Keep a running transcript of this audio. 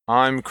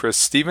I'm Chris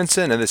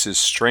Stevenson, and this is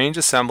Strange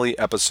Assembly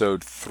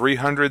episode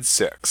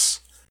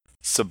 306,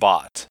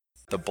 Sabbat,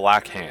 the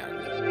Black Hand.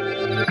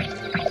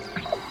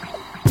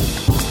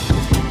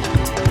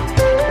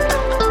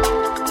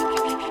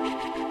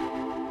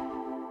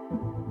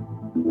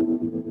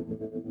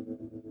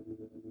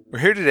 We're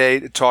here today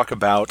to talk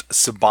about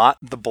Sabbat,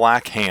 the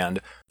Black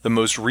Hand, the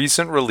most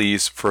recent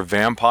release for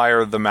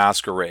Vampire the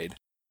Masquerade.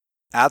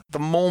 At the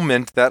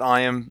moment that I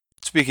am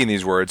speaking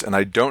these words, and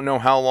I don't know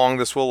how long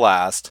this will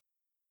last,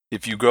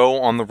 if you go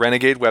on the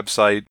Renegade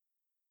website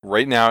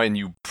right now and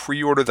you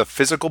pre-order the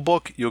physical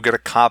book, you'll get a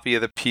copy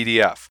of the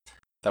PDF.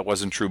 That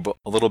wasn't true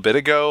a little bit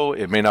ago.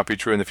 It may not be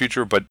true in the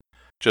future, but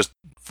just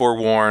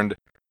forewarned,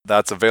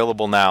 that's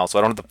available now. So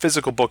I don't know if the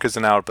physical book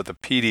isn't out, but the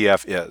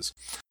PDF is.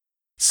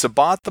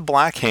 Sabbat the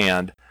Black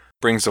Hand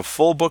brings a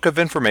full book of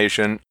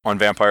information on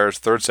Vampire's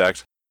third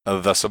sect,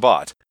 the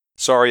Sabbat.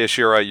 Sorry,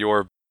 Ashira,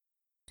 you're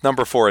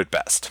number 4 at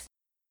best.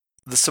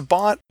 The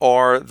Sabbat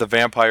are the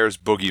vampire's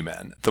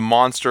boogeymen, the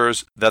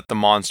monsters that the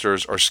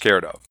monsters are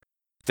scared of.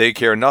 They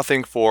care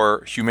nothing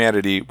for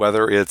humanity,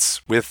 whether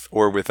it's with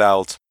or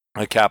without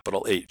a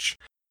capital H.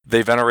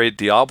 They venerate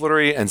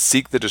diablerie and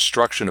seek the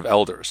destruction of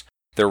elders.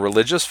 They're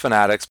religious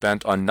fanatics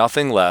bent on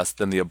nothing less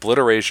than the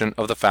obliteration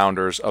of the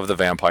founders of the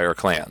vampire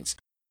clans.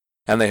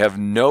 And they have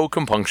no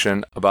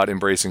compunction about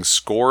embracing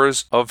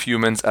scores of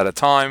humans at a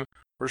time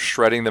or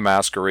shredding the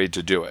masquerade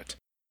to do it.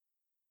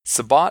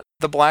 Sabbat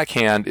the Black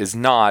Hand is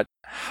not,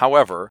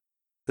 however,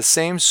 the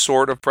same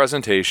sort of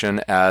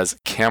presentation as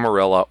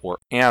Camarilla or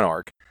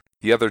Anarch,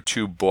 the other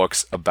two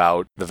books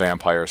about the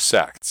vampire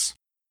sects.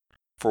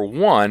 For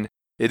one,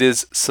 it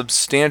is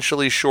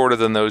substantially shorter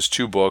than those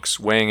two books,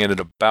 weighing in at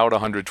about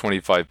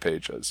 125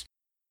 pages.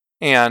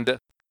 And,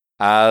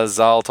 as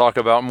I'll talk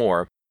about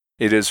more,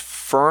 it is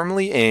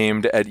firmly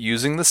aimed at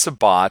using the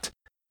Sabbat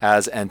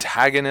as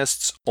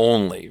antagonists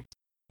only,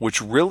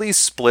 which really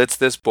splits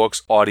this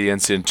book's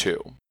audience in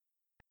two.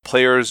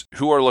 Players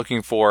who are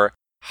looking for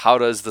how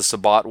does the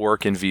Sabbat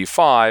work in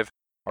V5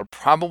 are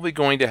probably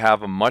going to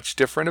have a much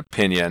different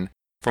opinion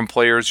from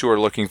players who are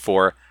looking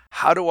for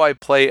how do I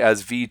play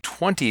as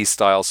V20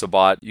 style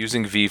Sabbat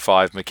using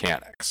V5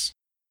 mechanics.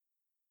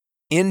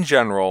 In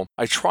general,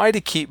 I try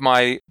to keep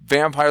my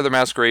Vampire the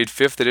Masquerade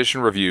 5th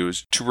edition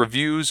reviews to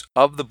reviews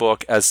of the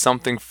book as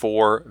something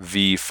for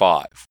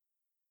V5.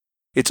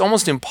 It's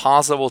almost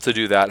impossible to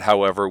do that,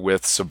 however,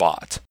 with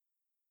Sabbat.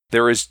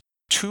 There is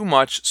too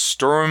much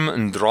Sturm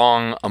und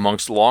Drang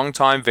amongst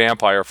longtime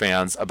Vampire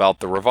fans about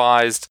the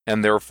revised,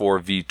 and therefore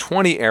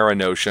V20 era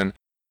notion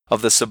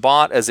of the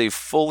Sabbat as a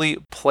fully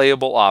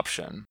playable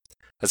option,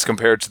 as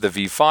compared to the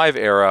V5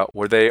 era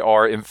where they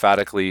are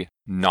emphatically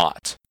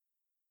not.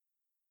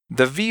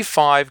 The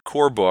V5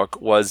 core book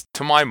was,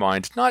 to my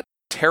mind, not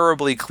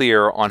terribly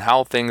clear on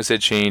how things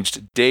had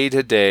changed day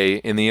to day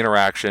in the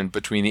interaction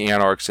between the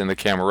Anarchs and the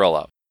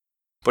Camarilla,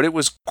 but it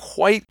was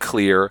quite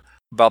clear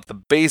about the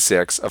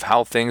basics of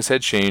how things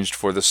had changed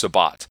for the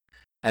Sabbat,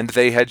 and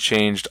they had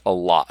changed a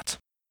lot.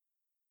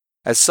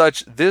 As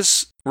such,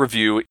 this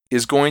review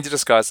is going to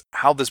discuss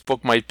how this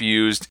book might be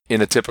used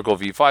in a typical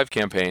V5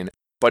 campaign,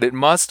 but it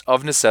must,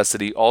 of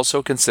necessity,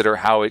 also consider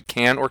how it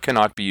can or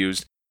cannot be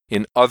used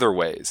in other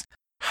ways,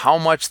 how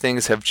much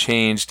things have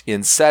changed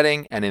in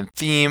setting and in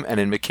theme and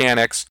in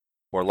mechanics,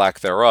 or lack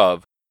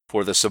thereof,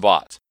 for the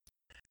Sabbat.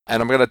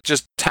 And I'm going to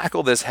just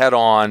tackle this head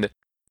on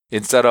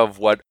instead of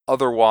what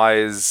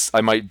otherwise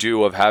I might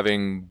do of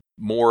having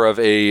more of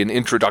an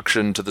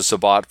introduction to the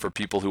Sabbat for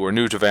people who are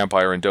new to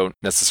Vampire and don't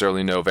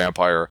necessarily know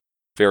Vampire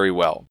very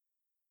well.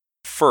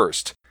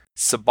 First,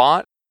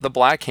 Sabbat the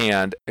Black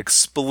Hand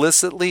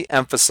explicitly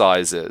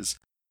emphasizes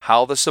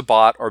how the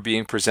Sabbat are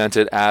being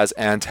presented as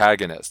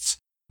antagonists,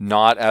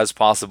 not as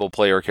possible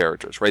player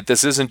characters, right?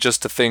 This isn't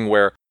just a thing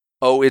where,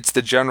 oh, it's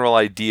the general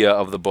idea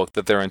of the book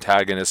that they're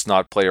antagonists,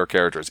 not player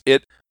characters.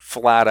 It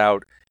flat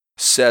out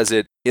says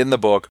it in the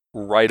book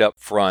right up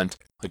front,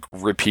 like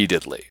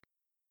repeatedly.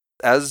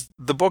 As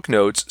the book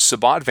notes,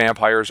 Sabbat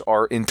vampires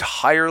are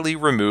entirely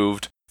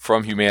removed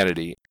from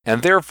humanity,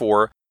 and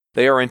therefore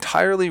they are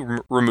entirely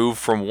removed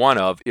from one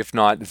of, if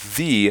not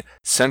the,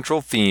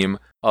 central theme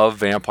of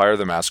Vampire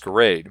the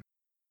Masquerade.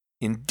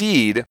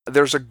 Indeed,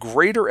 there's a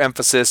greater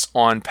emphasis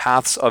on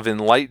paths of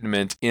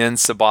enlightenment in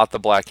Sabbat the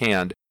Black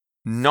Hand,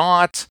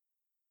 not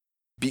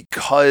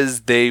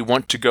because they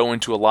want to go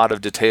into a lot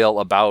of detail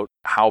about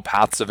how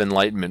paths of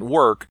enlightenment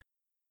work,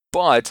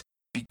 but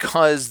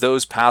because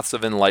those paths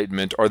of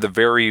enlightenment are the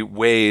very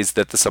ways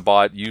that the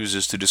Sabbat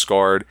uses to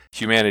discard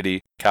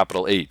humanity,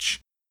 capital H.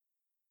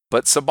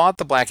 But Sabbat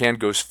the Black Hand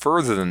goes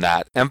further than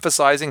that,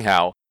 emphasizing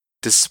how,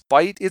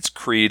 despite its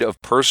creed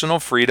of personal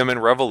freedom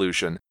and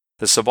revolution,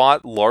 the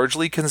Sabbat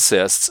largely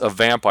consists of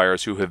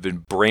vampires who have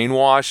been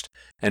brainwashed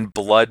and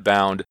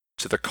blood-bound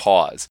to the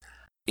cause.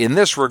 In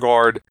this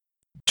regard,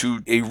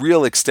 to a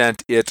real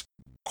extent, it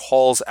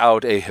calls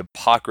out a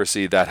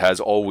hypocrisy that has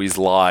always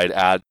lied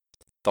at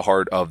the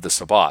heart of the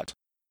Sabbat.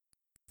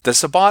 The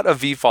Sabbat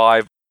of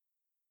V5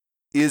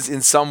 is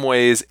in some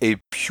ways a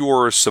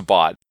pure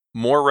Sabbat,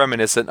 more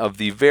reminiscent of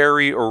the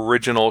very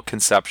original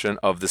conception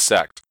of the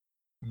sect,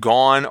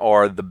 Gone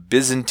are the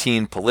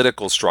Byzantine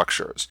political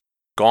structures.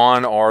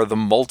 Gone are the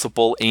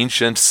multiple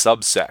ancient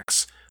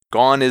subsects.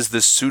 Gone is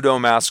the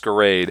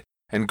pseudo-masquerade.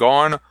 And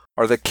gone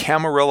are the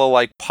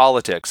Camarilla-like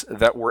politics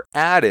that were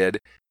added,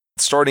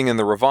 starting in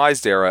the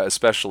Revised Era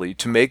especially,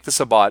 to make the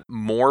Sabbat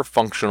more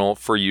functional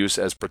for use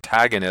as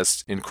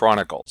protagonists in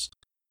chronicles.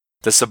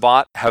 The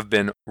Sabbat have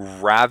been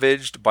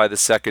ravaged by the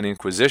Second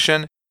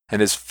Inquisition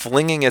and is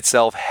flinging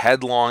itself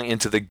headlong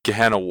into the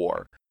Gehenna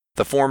War.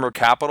 The former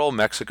capital,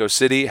 Mexico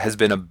City, has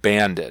been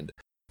abandoned.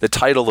 The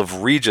title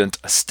of regent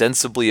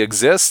ostensibly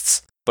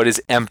exists, but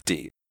is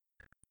empty.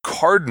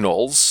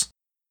 Cardinals,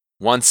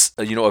 once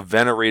a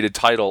venerated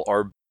title,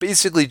 are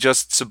basically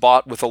just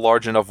Sabbat with a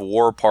large enough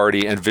war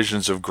party and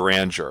visions of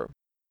grandeur.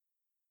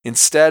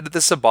 Instead,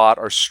 the Sabbat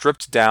are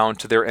stripped down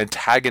to their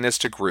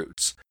antagonistic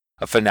roots,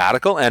 a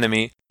fanatical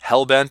enemy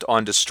hell-bent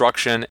on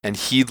destruction and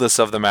heedless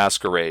of the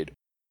masquerade.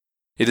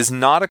 It is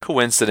not a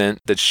coincidence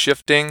that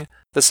shifting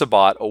the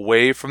Sabbat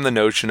away from the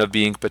notion of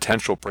being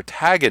potential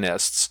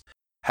protagonists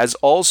has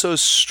also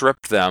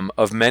stripped them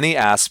of many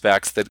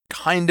aspects that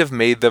kind of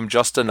made them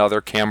just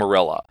another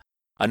Camarilla,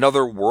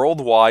 another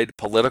worldwide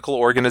political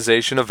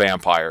organization of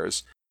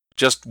vampires,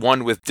 just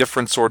one with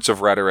different sorts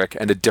of rhetoric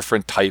and a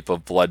different type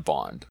of blood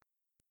bond.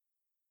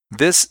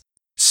 This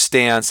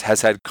stance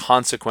has had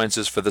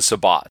consequences for the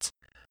Sabbat.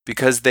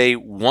 Because they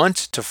want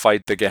to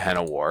fight the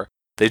Gehenna War,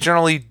 they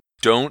generally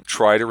don't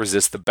try to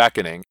resist the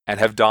beckoning and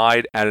have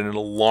died at an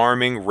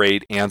alarming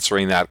rate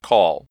answering that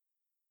call.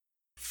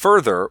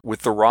 Further,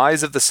 with the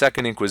rise of the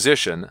Second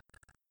Inquisition,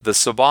 the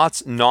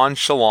Sabbat's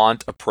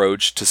nonchalant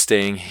approach to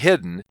staying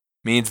hidden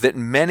means that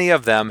many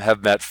of them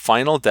have met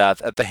final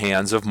death at the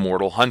hands of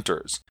mortal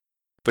hunters.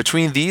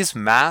 Between these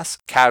mass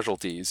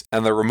casualties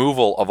and the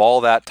removal of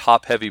all that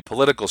top-heavy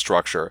political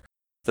structure,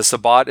 the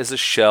Sabbat is a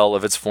shell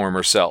of its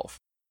former self.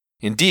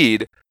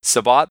 Indeed,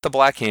 Sabbat the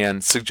Black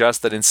Hand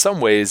suggests that in some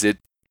ways it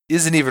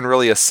isn't even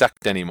really a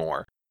sect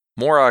anymore,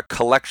 more a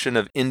collection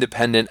of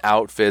independent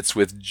outfits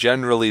with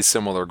generally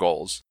similar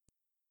goals.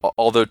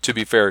 Although, to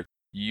be fair,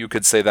 you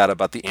could say that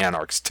about the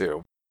Anarchs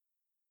too.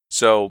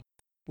 So,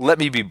 let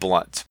me be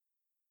blunt.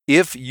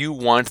 If you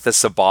want the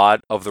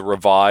Sabbat of the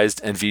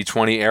Revised and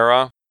V20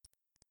 era,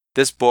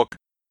 this book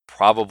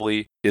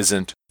probably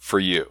isn't for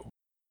you.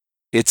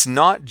 It's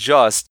not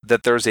just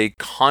that there's a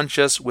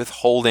conscious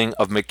withholding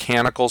of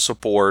mechanical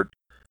support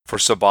for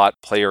Sabbat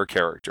player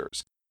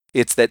characters.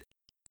 It's that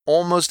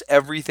almost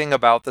everything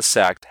about the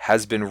sect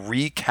has been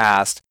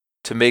recast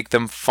to make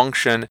them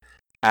function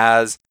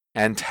as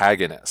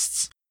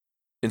antagonists.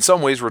 In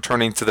some ways,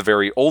 returning to the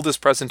very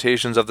oldest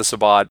presentations of the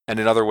Sabbat, and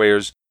in other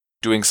ways,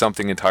 doing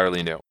something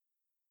entirely new.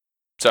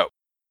 So,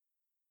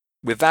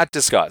 with that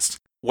discussed,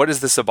 what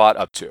is the Sabbat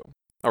up to?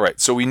 All right,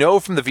 so we know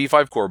from the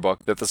V5 core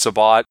book that the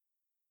Sabbat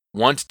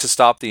want to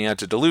stop the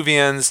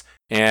antediluvians,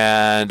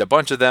 and a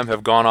bunch of them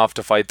have gone off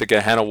to fight the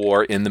Gehenna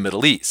War in the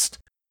Middle East.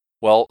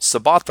 Well,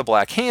 Sabbat the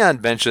Black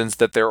Hand mentions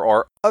that there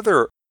are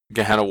other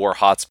Gehenna War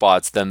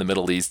hotspots than the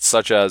Middle East,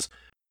 such as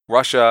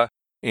Russia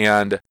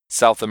and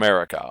South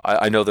America.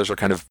 I know those are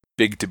kind of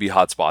big to be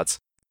hotspots.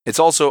 It's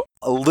also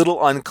a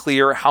little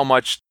unclear how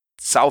much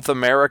South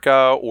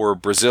America, or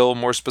Brazil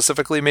more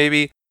specifically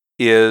maybe,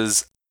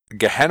 is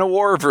Gehenna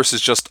War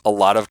versus just a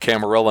lot of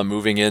Camarilla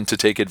moving in to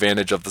take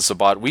advantage of the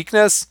Sabbat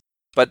weakness,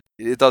 but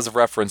it does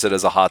reference it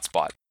as a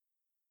hotspot.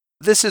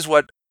 This is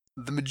what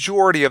the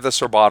majority of the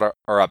Sabbat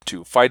are up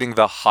to, fighting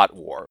the hot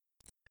war.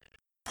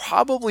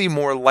 Probably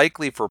more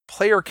likely for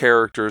player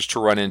characters to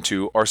run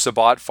into are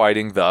Sabbat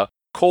fighting the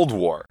Cold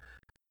War,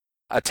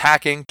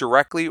 attacking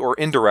directly or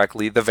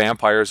indirectly the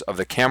vampires of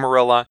the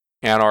Camarilla,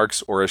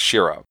 Anarchs, or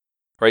Ashira.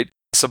 Right?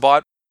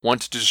 Sabbat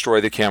want to destroy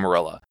the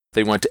Camarilla.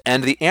 They want to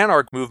end the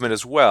Anarch movement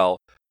as well,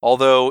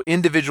 although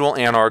individual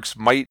Anarchs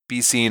might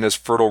be seen as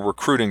fertile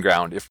recruiting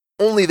ground, if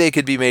only they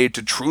could be made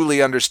to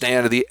truly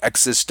understand the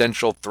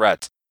existential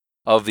threat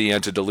of the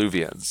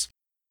antediluvians.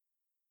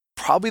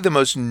 Probably the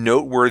most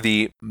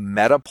noteworthy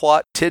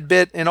meta-plot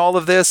tidbit in all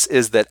of this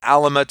is that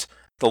Alamut,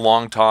 the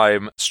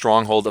longtime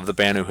stronghold of the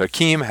Banu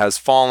Hakim, has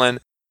fallen,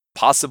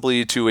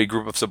 possibly to a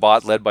group of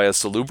Sabbat led by a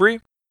Salubri.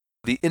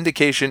 The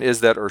indication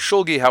is that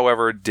Urshulgi,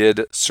 however,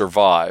 did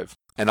survive.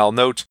 And I'll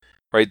note,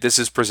 right, this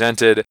is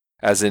presented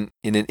as in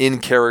an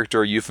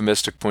in-character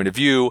euphemistic point of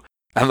view,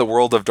 and the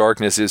World of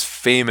Darkness is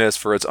famous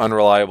for its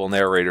unreliable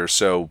narrators,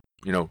 so,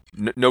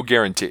 no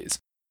guarantees.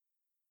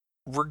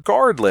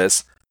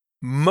 Regardless,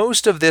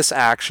 most of this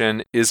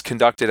action is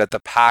conducted at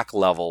the pack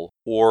level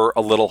or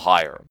a little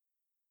higher.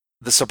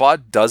 The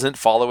Sabbat doesn't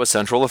follow a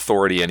central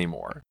authority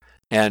anymore,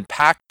 and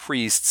pack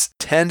priests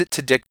tend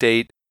to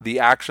dictate the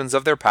actions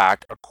of their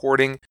pack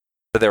according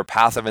to their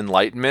path of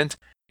enlightenment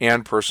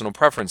and personal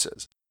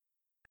preferences.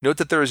 Note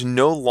that there is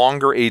no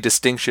longer a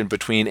distinction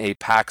between a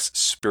pack's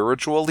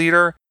spiritual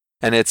leader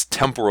and its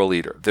temporal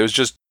leader. There's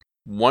just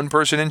one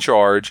person in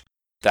charge,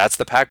 that's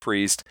the pack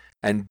priest,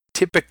 and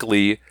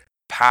typically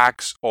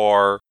packs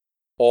are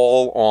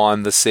all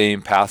on the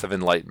same path of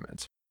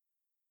enlightenment.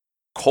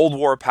 Cold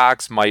War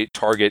packs might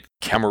target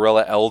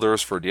Camarilla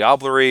elders for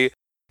diablerie,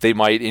 They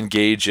might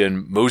engage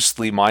in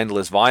mostly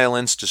mindless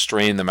violence to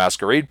strain the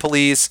masquerade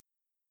police,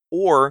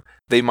 or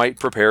they might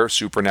prepare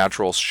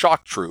supernatural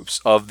shock troops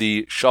of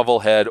the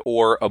shovelhead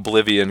or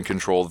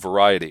oblivion-controlled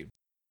variety.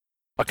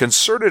 A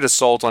concerted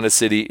assault on a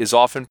city is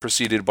often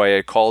preceded by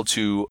a call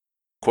to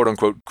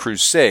quote-unquote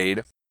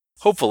crusade,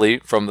 hopefully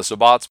from the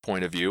Sabbat's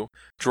point of view,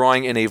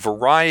 drawing in a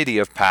variety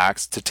of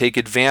packs to take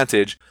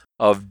advantage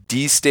of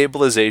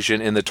destabilization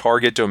in the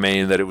target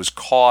domain that it was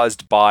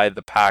caused by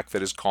the pack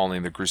that is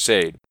calling the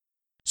crusade.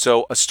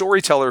 So a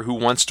storyteller who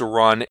wants to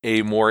run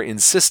a more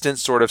insistent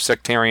sort of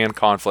sectarian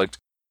conflict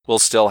will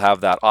still have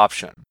that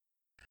option.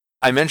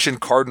 I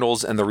mentioned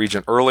cardinals and the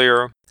regent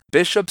earlier.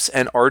 Bishops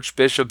and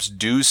archbishops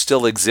do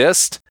still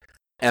exist,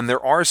 and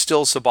there are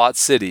still Sabbat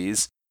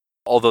cities,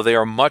 although they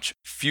are much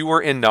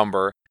fewer in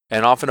number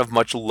and often of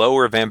much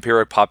lower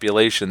vampiric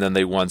population than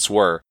they once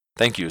were.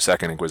 Thank you,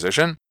 Second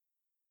Inquisition.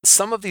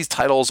 Some of these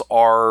titles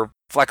are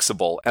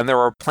flexible, and there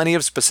are plenty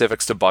of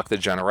specifics to buck the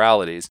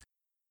generalities.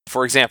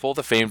 For example,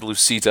 the famed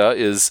Lucita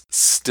is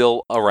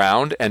still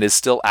around and is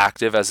still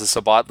active as a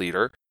Sabbat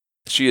leader.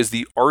 She is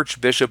the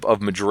Archbishop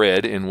of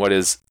Madrid in what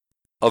is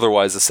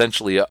otherwise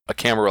essentially a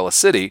Camarilla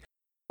city,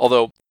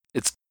 although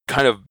it's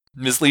kind of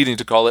misleading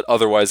to call it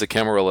otherwise a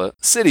Camarilla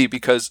city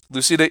because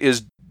Lucita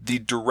is the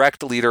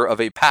direct leader of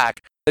a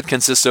pack that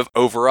consists of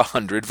over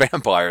 100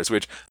 vampires,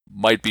 which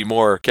might be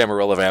more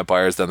Camarilla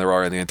vampires than there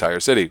are in the entire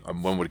city.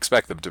 One would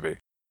expect them to be,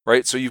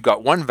 right? So you've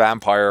got one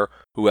vampire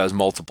who has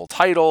multiple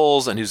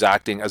titles and who's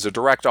acting as a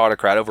direct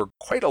autocrat over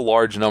quite a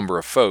large number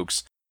of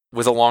folks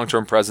with a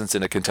long-term presence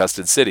in a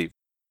contested city.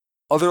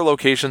 Other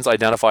locations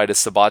identified as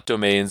Sabbat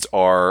domains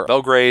are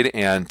Belgrade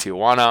and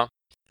Tijuana,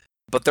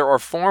 but there are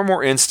far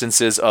more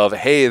instances of,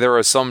 hey, there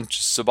are some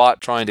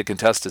Sabbat trying to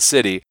contest a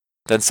city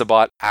than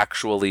Sabbat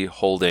actually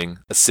holding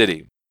a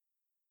city.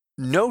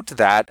 Note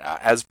that,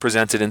 as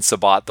presented in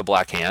Sabbat the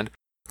Black Hand,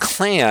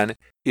 clan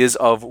is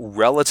of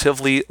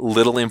relatively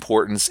little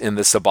importance in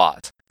the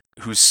Sabbat,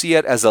 who see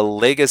it as a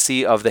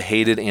legacy of the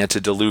hated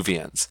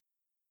antediluvians.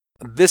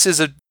 This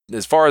is,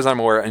 as far as I'm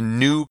aware, a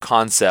new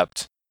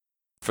concept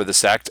for the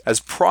sect, as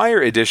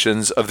prior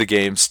editions of the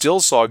game still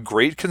saw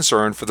great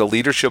concern for the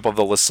leadership of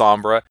the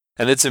Lasombra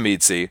and its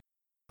Amici.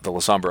 The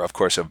Lasombra, of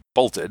course, have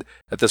bolted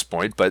at this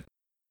point,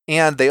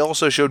 and they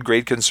also showed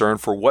great concern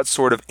for what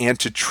sort of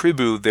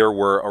antitribu there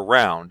were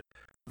around.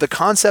 The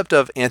concept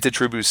of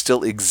antitribu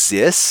still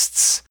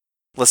exists.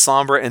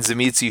 Lasombra and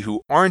Tzimisce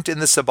who aren't in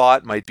the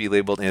Sabbat might be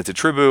labeled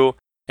antitribu.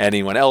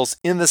 Anyone else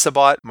in the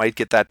Sabbat might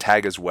get that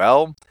tag as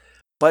well,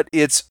 but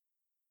it's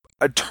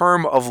a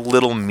term of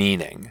little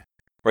meaning.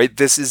 Right?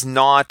 This is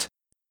not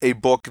a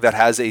book that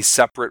has a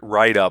separate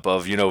write-up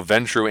of,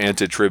 Ventru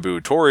antitribu,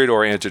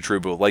 Toreador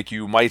antitribu, like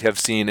you might have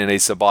seen in a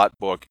Sabbat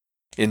book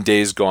in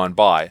days gone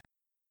by.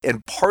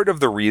 And part of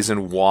the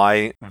reason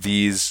why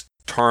these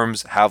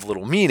terms have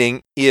little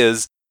meaning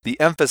is the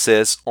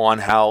emphasis on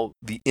how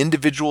the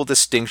individual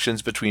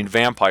distinctions between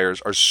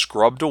vampires are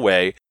scrubbed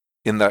away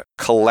in the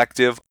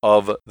collective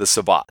of the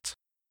Sabbat.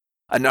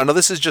 And now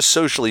this is just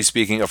socially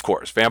speaking, of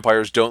course.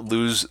 Vampires don't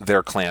lose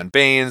their clan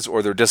banes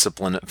or their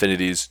discipline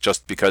affinities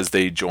just because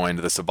they joined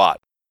the Sabbat.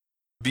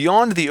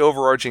 Beyond the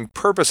overarching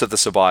purpose of the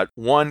Sabbat,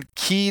 one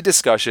key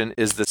discussion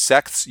is the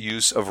sect's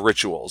use of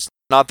rituals.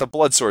 Not the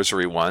blood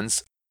sorcery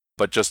ones,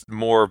 but just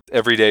more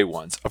everyday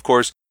ones. Of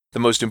course, the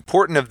most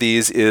important of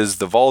these is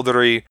the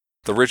Vaulderie,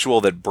 the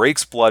ritual that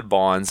breaks blood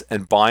bonds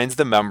and binds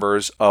the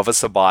members of a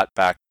Sabbat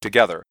back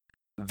together.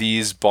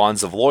 These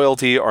bonds of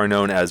loyalty are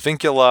known as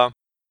vincula.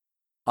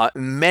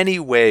 In many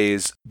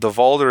ways, the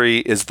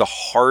Vaulderie is the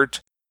heart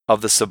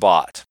of the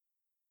Sabbat.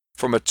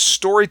 From a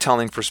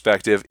storytelling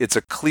perspective, it's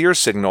a clear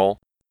signal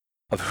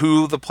of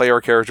who the player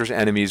character's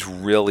enemies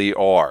really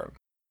are.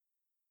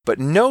 But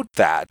note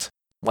that,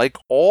 like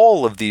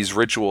all of these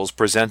rituals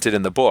presented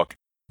in the book,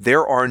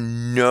 there are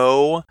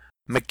no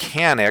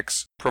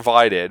mechanics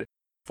provided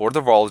for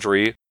the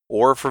Vaulderie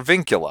or for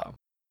vincula.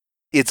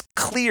 It's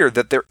clear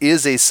that there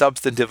is a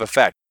substantive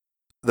effect.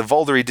 The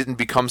Vaulderie didn't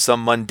become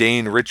some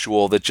mundane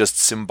ritual that just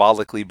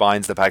symbolically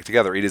binds the pack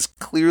together. It is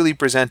clearly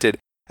presented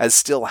as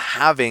still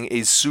having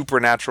a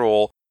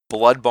supernatural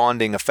blood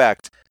bonding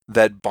effect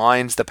that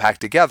binds the pack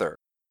together.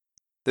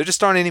 There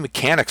just aren't any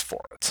mechanics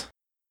for it.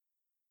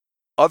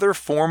 Other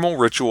formal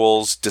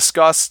rituals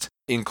discussed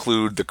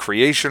include the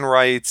creation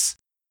rites,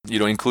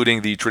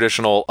 including the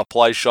traditional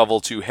apply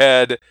shovel to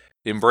head,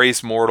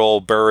 embrace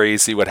mortal, bury,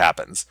 see what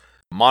happens.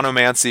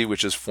 Monomancy,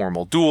 which is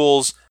formal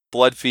duels,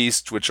 blood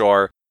feasts, which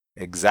are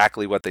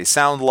exactly what they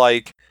sound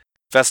like,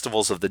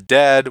 festivals of the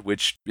dead,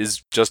 which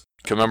is just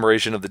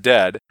commemoration of the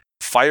dead,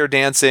 fire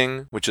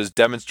dancing, which is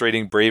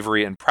demonstrating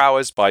bravery and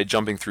prowess by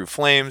jumping through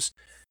flames.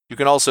 You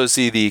can also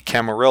see the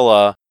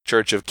Camarilla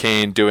Church of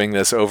Cain doing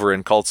this over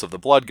in Cults of the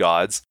Blood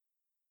Gods.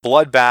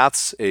 Blood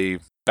baths, a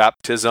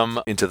baptism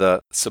into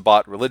the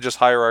Sabbat religious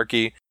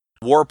hierarchy.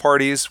 War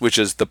parties, which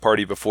is the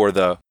party before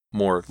the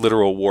more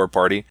literal war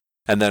party.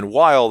 And then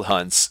wild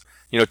hunts.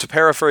 To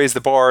paraphrase the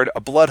bard, a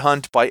blood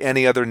hunt by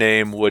any other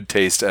name would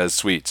taste as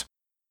sweet.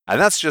 And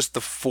that's just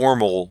the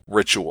formal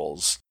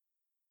rituals.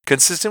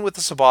 Consistent with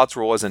the Sabbat's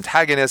role as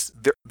antagonist,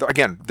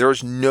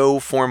 there's no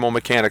formal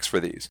mechanics for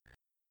these,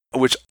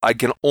 which I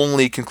can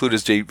only conclude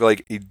as a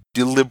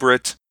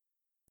deliberate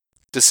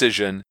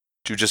decision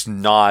to just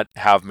not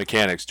have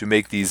mechanics, to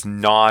make these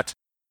not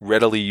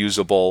readily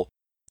usable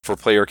for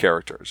player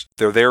characters.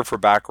 They're there for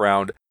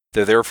background,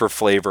 they're there for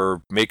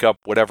flavor, make up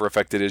whatever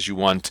effect it is you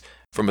want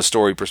from a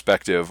story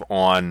perspective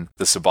on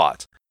the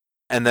Sabbat.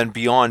 And then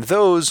beyond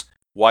those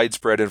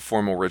widespread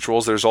informal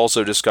rituals, there's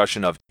also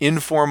discussion of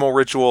informal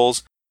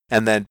rituals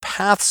and then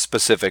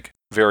path-specific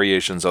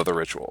variations of the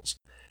rituals.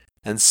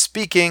 And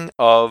speaking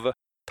of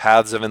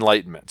paths of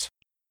enlightenment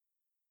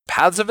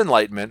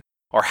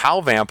are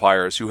how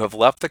vampires who have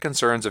left the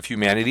concerns of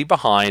humanity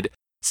behind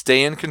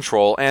stay in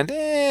control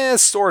and,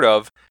 sort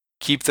of,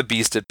 keep the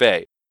beast at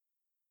bay.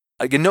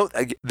 Again, note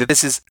that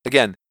this is,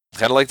 again,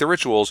 kind of like the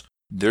rituals,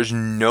 there's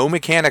no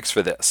mechanics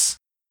for this,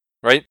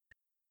 right?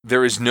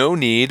 There is no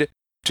need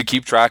to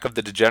keep track of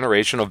the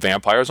degeneration of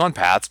vampires on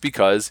paths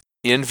because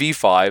in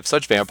V5,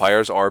 such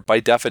vampires are, by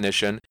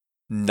definition,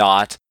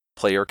 not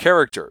player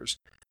characters.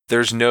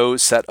 There's no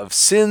set of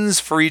sins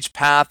for each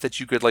path that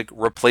you could,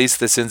 replace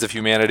the sins of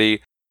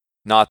humanity.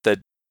 Not that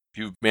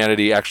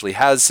humanity actually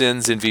has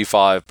sins in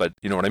V5, but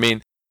you know what I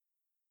mean.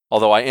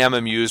 Although I am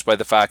amused by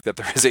the fact that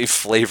there is a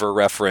flavor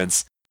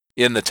reference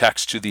in the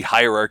text to the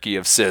hierarchy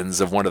of sins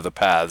of one of the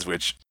paths,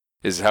 which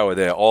is how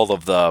all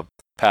of the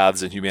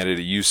paths in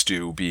humanity used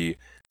to be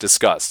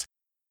discussed.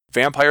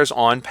 Vampires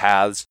on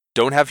paths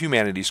don't have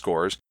humanity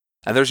scores,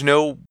 and there's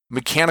no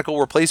mechanical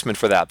replacement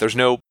for that. There's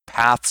no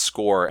path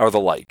score or the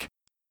like.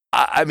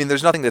 I mean,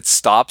 there's nothing that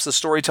stops a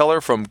storyteller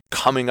from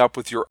coming up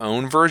with your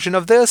own version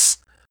of this,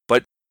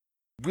 but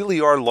really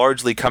are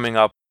largely coming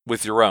up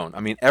with your own. I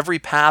mean, every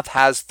path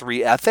has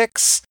 3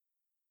 ethics.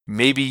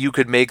 Maybe you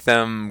could make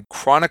them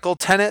chronicle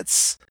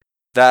tenets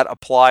that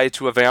apply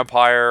to a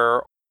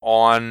vampire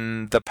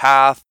on the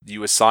path.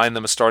 You assign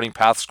them a starting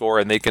path score,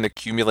 and they can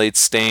accumulate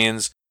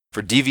stains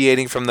for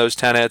deviating from those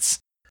tenets.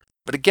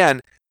 But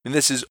again, and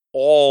this is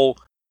all,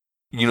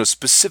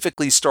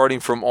 specifically starting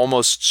from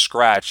almost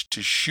scratch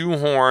to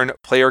shoehorn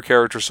player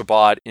character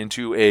Sabbat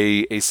into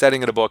a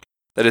setting in a book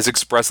that is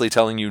expressly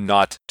telling you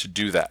not to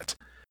do that.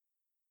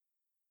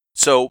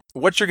 So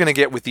what you're going to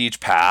get with each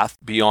path,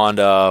 beyond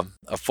a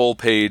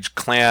full-page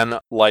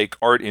clan-like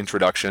art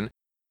introduction,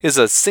 is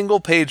a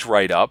single-page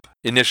write-up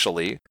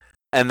initially,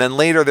 and then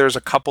later there's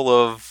a couple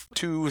of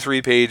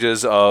 2-3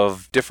 pages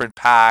of different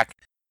pack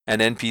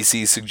and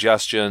NPC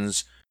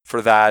suggestions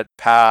for that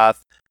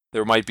path.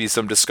 There might be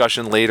some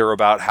discussion later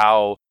about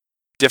how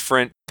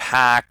different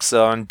packs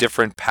on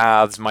different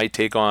paths might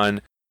take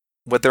on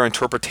what their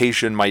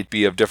interpretation might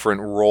be of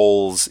different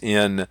roles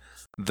in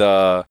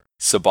the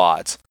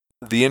Sabbat.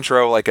 The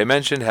intro, like I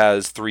mentioned,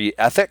 has 3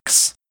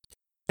 ethics.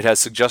 It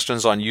has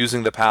suggestions on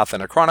using the path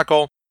in a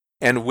chronicle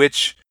and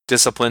which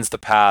disciplines the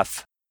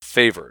path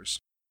favors.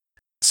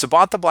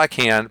 Sabbat the Black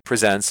Hand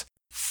presents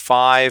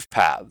 5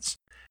 paths,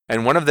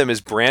 and one of them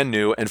is brand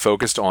new and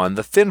focused on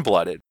the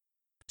thin-blooded.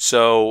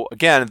 So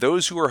again,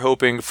 those who are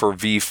hoping for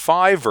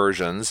V5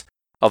 versions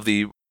of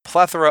the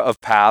plethora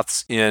of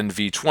paths in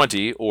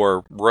V20,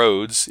 or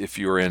roads if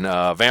you're in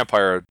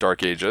Vampire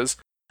Dark Ages,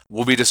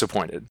 will be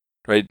disappointed,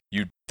 right?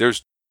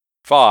 There's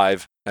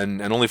 5,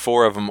 and only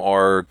 4 of them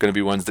are going to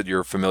be ones that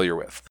you're familiar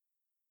with.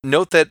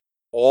 Note that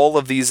all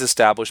of these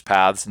established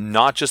paths,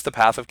 not just the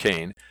Path of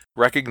Cain,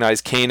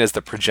 recognize Cain as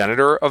the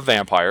progenitor of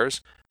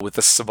vampires, with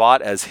the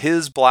Sabbat as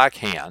his black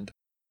hand,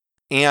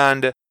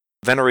 and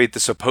venerate the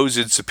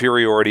supposed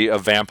superiority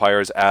of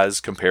vampires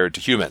as compared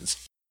to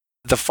humans.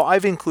 The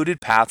 5 included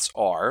paths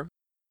are,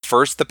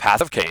 first, the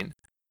Path of Cain.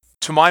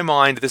 To my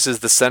mind, this is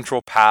the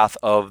central path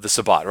of the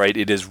Sabbat, right?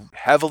 It is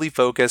heavily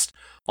focused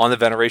on the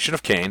veneration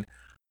of Cain,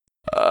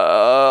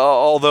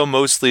 although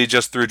mostly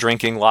just through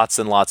drinking lots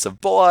and lots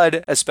of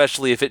blood,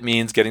 especially if it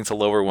means getting to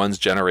lower one's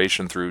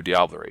generation through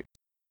diablerie.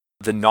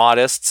 The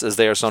Naudists, as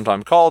they are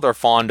sometimes called, are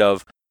fond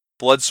of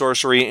blood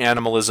sorcery,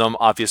 animalism,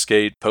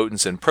 obfuscate,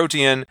 potence, and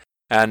protean,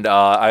 and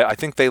I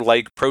think they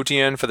like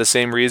protean for the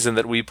same reason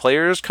that we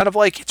players kind of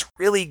like it's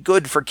really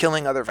good for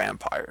killing other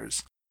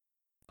vampires.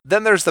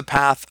 Then there's the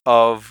path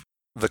of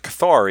the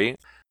Cathari.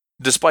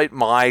 Despite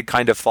my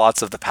kind of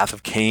thoughts of the Path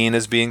of Cain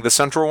as being the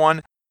central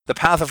one, the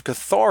Path of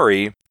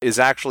Cathari is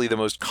actually the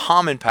most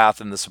common path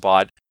in the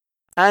Sabbat,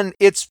 and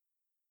it's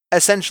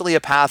essentially a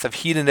path of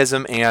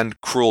hedonism and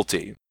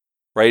cruelty,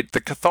 right?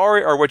 The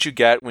Cathari are what you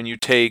get when you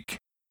take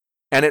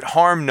 "and it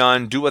harm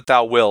none, do what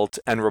thou wilt,"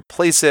 and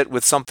replace it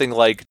with something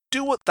like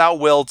 "do what thou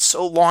wilt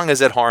so long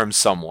as it harms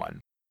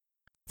someone."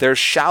 Their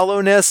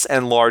shallowness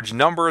and large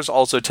numbers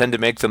also tend to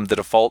make them the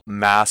default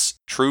mass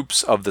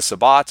troops of the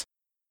Sabbat.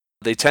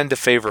 They tend to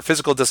favor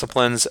physical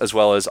disciplines as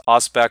well as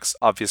aspects,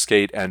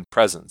 obfuscate, and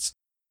presence.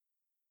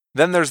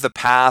 Then there's the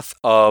Path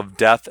of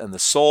Death and the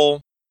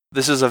Soul.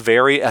 This is a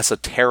very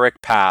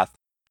esoteric path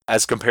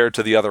as compared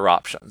to the other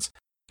options,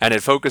 and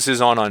it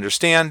focuses on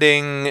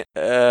understanding,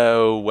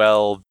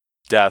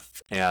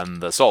 death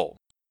and the soul.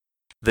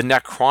 The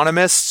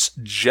Necronomists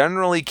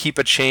generally keep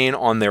a chain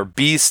on their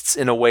beasts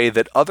in a way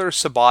that other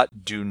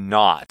Sabbat do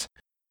not.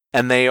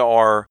 and they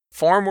are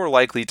far more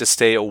likely to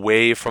stay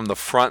away from the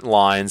front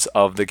lines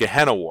of the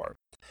Gehenna War.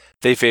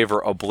 They favor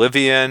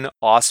Oblivion,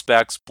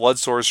 Auspex, Blood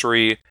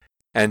Sorcery,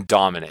 and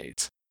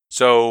Dominate.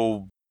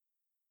 So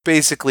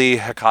basically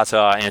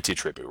Hekata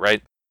anti-tribute,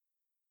 right?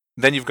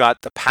 Then you've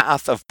got the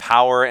Path of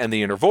Power and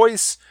the Inner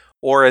Voice,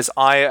 or as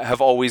I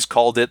have always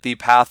called it, the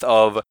path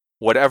of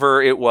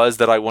whatever it was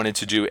that I wanted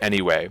to do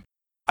anyway.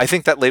 I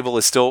think that label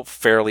is still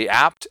fairly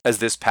apt, as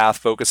this path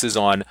focuses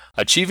on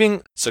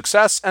achieving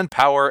success and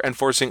power and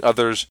forcing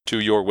others to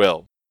your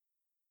will.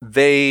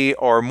 They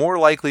are more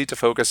likely to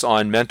focus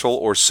on mental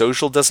or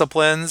social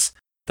disciplines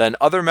than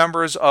other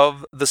members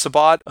of the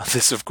Sabbat.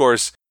 This, of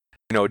course,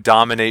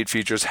 Dominate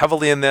features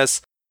heavily in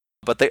this,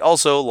 but they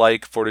also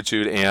like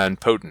Fortitude and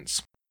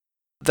Potence.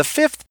 The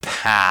fifth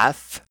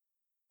path,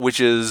 which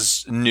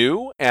is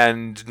new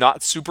and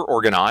not super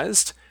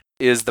organized,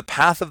 is the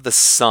Path of the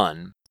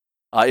Sun.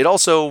 It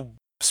also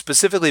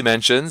specifically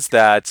mentions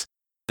that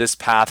this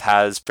path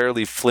has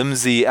fairly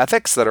flimsy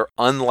ethics that are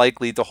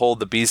unlikely to hold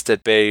the beast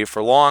at bay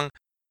for long.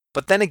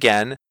 But then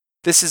again,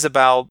 this is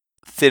about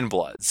Thin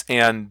Bloods,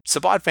 and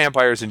Sabbat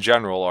vampires in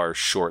general are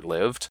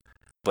short-lived,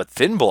 but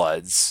Thin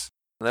Bloods,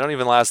 they don't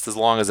even last as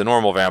long as a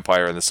normal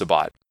vampire in the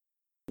Sabbat.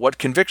 What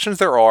convictions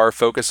there are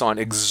focus on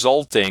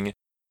exalting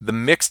the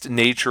mixed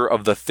nature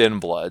of the Thin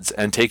Bloods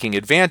and taking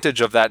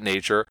advantage of that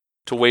nature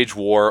to wage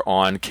war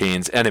on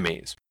Cain's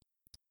enemies.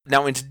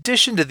 Now, in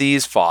addition to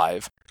these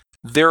 5,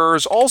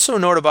 there's also a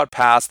note about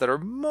paths that are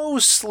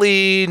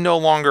mostly no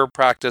longer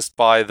practiced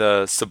by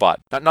the Sabbat.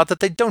 Not that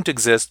they don't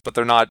exist, but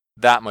they're not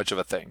that much of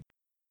a thing.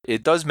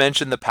 It does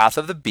mention the Path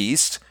of the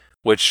Beast,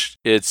 which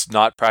it's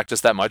not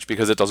practiced that much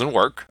because it doesn't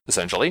work,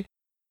 essentially.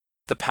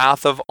 The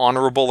Path of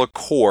Honorable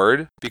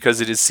Accord,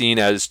 because it is seen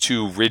as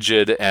too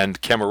rigid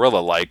and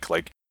Camarilla-like.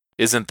 Like,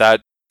 isn't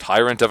that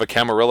tyrant of a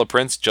Camarilla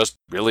prince just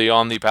really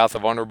on the Path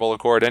of Honorable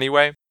Accord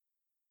anyway?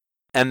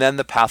 And then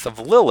the Path of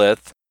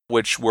Lilith,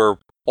 which were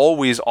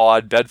always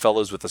odd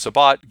bedfellows with the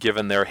Sabbat,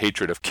 given their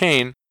hatred of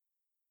Cain.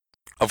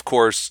 Of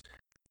course,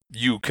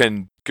 you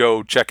can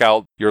go check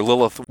out your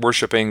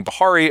Lilith-worshipping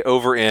Bahari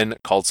over in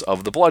Cults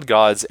of the Blood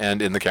Gods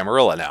and in the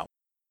Camarilla now.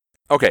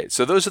 Okay,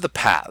 so those are the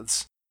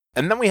paths.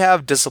 And then we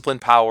have discipline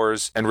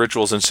powers and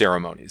rituals and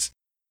ceremonies.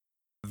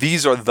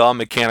 These are the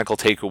mechanical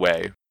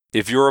takeaway.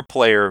 If you're a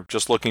player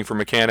just looking for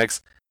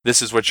mechanics,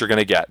 this is what you're going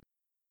to get.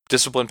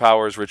 Discipline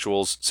powers,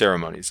 rituals,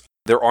 ceremonies.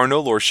 There are no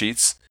lore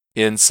sheets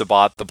in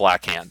Sabbat the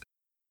Black Hand.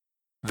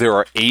 There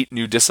are 8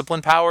 new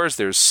discipline powers,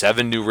 there's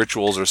 7 new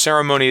rituals or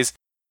ceremonies,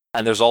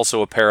 and there's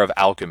also a pair of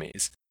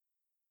alchemies.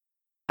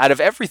 Out of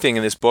everything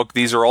in this book,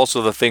 these are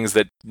also the things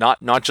that,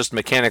 not just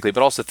mechanically,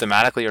 but also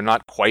thematically, are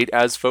not quite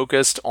as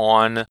focused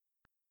on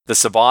the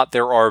Sabbat.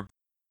 There are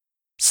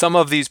some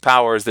of these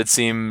powers that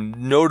seem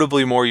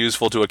notably more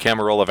useful to a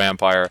Camarilla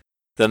vampire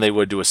than they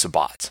would to a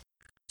Sabbat.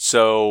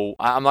 So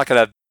I'm not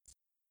going to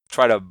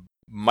try to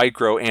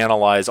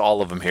micro-analyze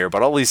all of them here,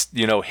 but I'll at least,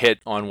 hit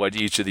on what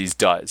each of these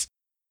does.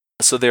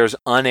 So there's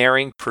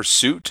Unerring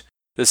Pursuit.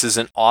 This is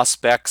an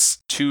Auspex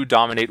 2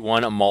 Dominate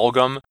 1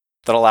 amalgam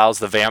that allows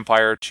the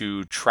vampire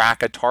to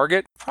track a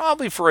target,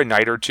 probably for a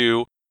night or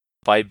two,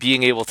 by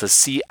being able to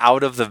see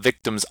out of the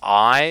victim's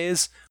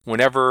eyes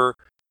whenever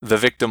the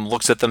victim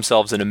looks at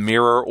themselves in a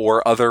mirror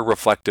or other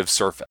reflective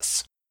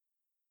surface.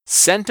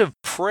 Scent of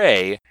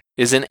Prey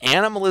is an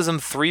Animalism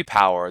 3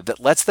 power that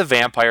lets the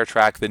vampire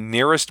track the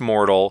nearest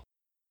mortal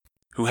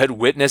who had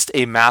witnessed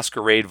a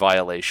masquerade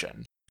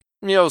violation.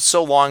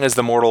 So long as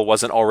the mortal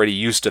wasn't already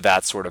used to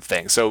that sort of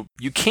thing. So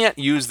you can't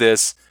use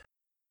this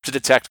to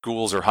detect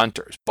ghouls or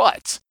hunters,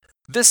 but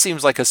this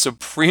seems like a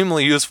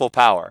supremely useful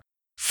power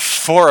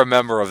for a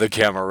member of the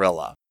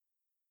Camarilla.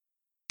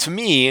 To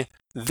me,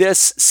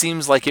 this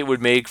seems like it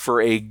would make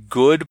for a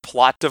good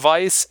plot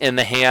device in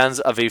the hands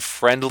of a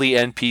friendly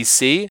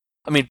NPC.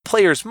 I mean,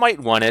 players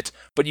might want it,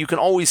 but you can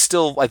always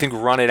still, I think,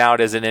 run it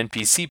out as an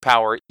NPC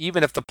power,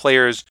 even if the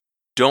players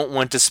don't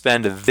want to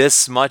spend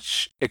this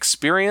much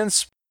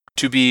experience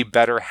to be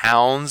better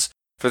hounds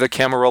for the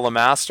Camarilla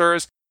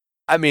Masters.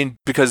 I mean,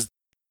 because,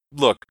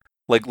 look,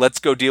 let's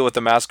go deal with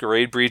the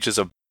Masquerade Breach is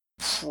a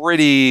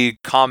pretty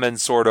common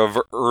sort of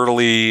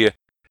early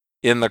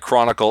in the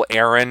Chronicle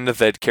errand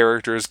that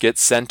characters get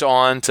sent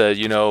on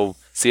to,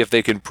 see if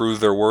they can prove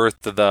their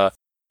worth to the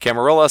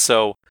Camarilla.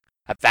 So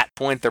at that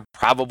point, they're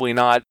probably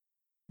not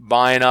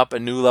buying up a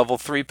new level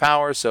 3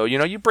 power. So,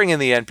 you bring in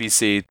the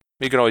NPC.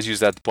 You can always use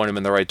that to point them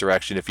in the right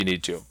direction if you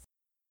need to.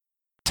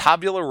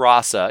 Tabula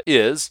Rasa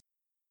is,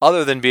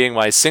 other than being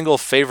my single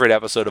favorite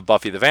episode of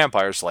Buffy the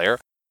Vampire Slayer,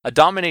 a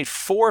Dominate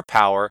 4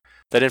 power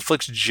that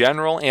inflicts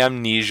general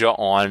amnesia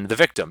on the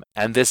victim.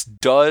 And this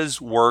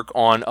does work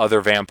on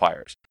other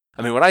vampires.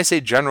 I mean, when I say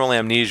general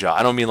amnesia,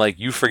 I don't mean like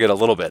you forget a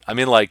little bit. I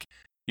mean like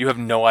you have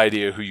no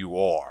idea who you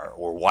are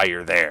or why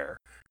you're there.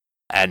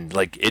 And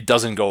like it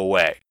doesn't go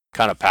away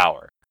kind of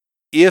power.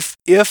 If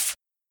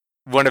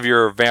one of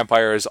your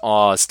vampires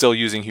still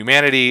using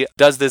humanity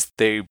does this,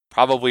 they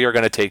probably are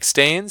going to take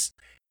stains.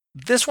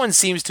 This one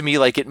seems to me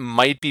like it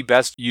might be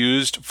best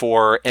used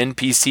for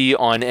NPC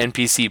on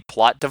NPC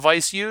plot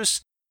device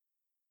use,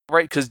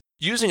 right? Because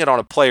using it on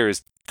a player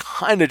is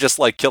kind of just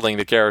like killing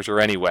the character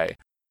anyway.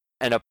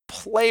 And a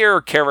player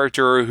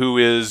character who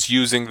is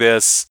using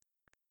this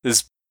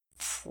is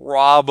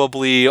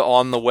probably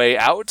on the way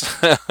out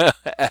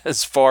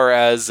as far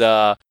as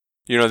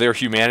their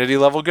humanity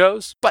level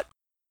goes. But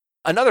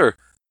another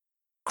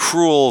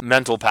cruel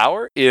mental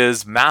power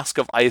is Mask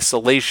of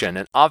Isolation,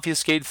 and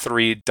Obfuscate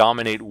 3,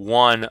 Dominate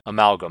 1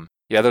 Amalgam.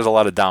 Yeah, there's a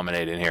lot of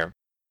dominate in here.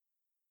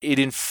 It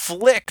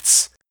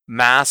inflicts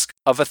Mask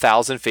of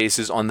 1,000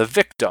 Faces on the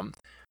victim,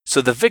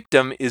 so the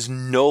victim is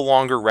no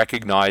longer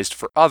recognized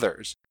for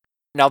others.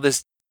 Now,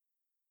 this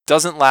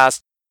doesn't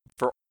last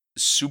for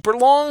super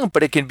long,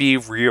 but it can be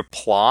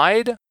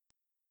reapplied,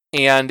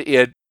 and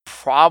it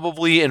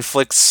probably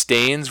inflicts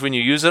stains when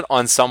you use it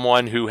on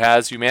someone who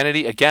has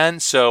humanity again.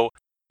 So,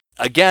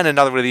 again,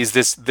 another one of these,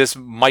 this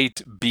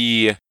might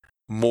be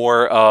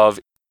more of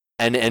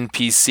an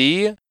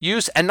NPC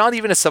use, and not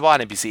even a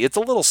Sabbat NPC. It's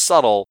a little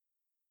subtle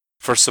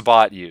for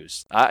Sabbat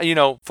use.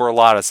 For a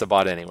lot of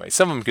Sabbat anyway.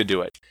 Some of them could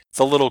do it. It's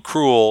a little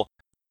cruel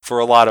for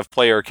a lot of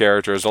player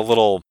characters,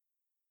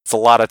 it's a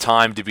lot of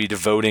time to be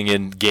devoting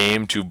in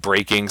game to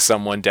breaking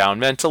someone down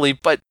mentally,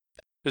 but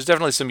there's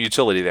definitely some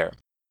utility there.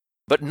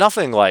 But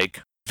nothing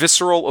like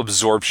Visceral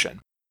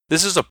Absorption.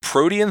 This is a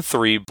Protean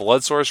 3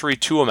 Blood Sorcery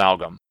 2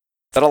 Amalgam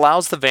that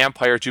allows the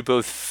vampire to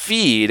both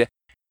feed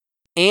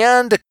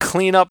and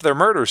clean up their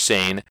murder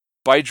scene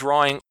by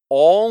drawing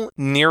all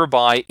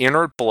nearby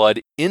inert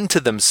blood into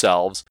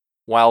themselves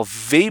while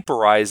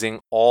vaporizing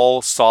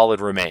all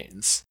solid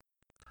remains.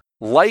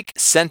 Like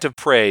Scent of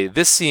Prey,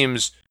 this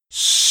seems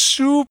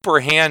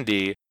super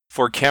handy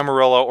for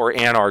Camarilla or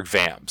Anarch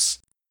vamps,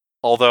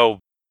 although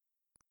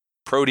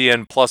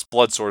Protean plus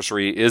Blood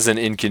Sorcery is an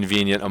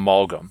inconvenient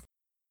amalgam.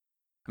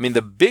 I mean,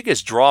 the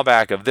biggest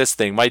drawback of this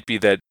thing might be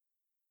that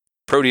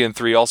Protean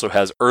 3 also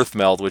has Earth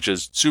Meld, which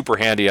is super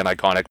handy and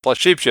iconic, plus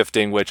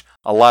Shapeshifting, which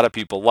a lot of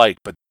people like,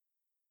 but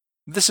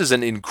this is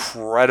an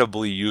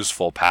incredibly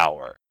useful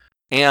power,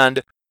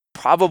 and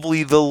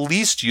probably the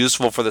least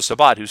useful for the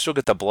Sabbat, who still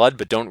get the blood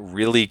but don't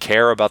really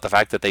care about the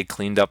fact that they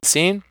cleaned up the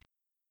scene.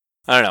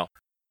 I don't know.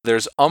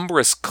 There's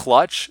Umbrous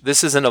Clutch.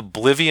 This is an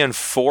Oblivion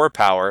 4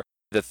 power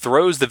that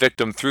throws the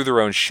victim through their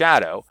own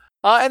shadow,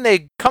 and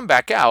they come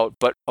back out,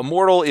 but a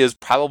mortal is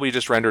probably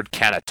just rendered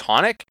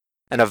catatonic,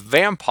 and a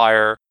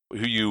vampire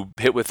who you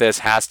hit with this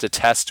has to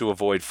test to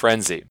avoid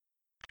frenzy.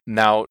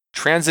 Now,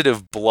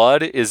 Transitive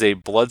Blood is a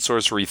Blood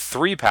Sorcery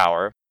 3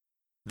 power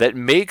that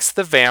makes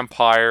the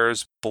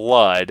vampire's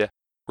blood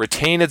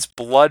retain its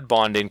blood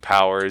bonding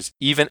powers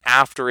even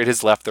after it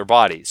has left their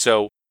body.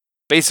 So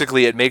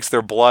basically, it makes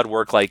their blood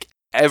work like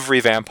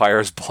every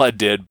vampire's blood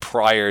did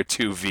prior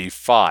to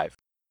V5.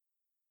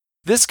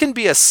 This can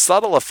be a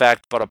subtle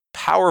effect, but a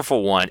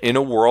powerful one in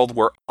a world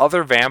where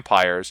other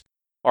vampires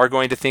are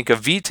going to think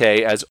of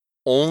Vitae as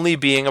only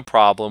being a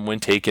problem when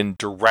taken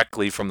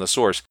directly from the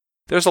source.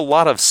 There's a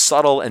lot of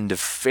subtle and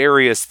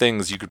nefarious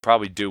things you could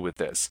probably do with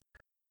this.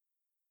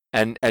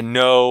 And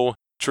no,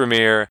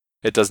 Tremere,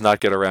 it does not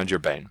get around your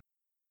bane.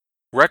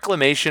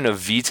 Reclamation of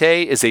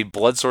Vitae is a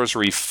Blood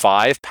Sorcery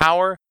 5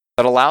 power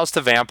that allows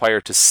the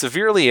vampire to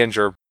severely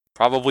injure,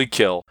 probably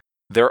kill,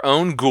 their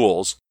own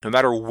ghouls, no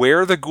matter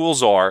where the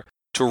ghouls are,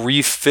 to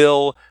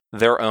refill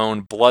their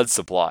own blood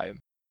supply.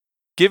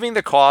 Giving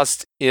the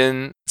cost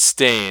in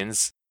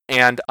stains,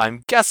 and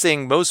I'm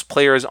guessing most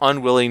players'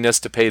 unwillingness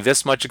to pay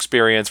this much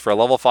experience for a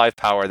level 5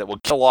 power that will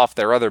kill off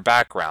their other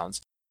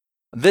backgrounds,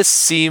 this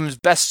seems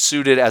best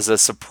suited as a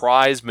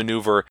surprise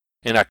maneuver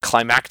in a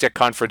climactic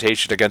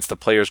confrontation against the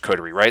player's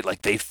coterie, right?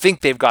 Like, they think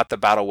they've got the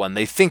battle won,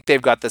 they think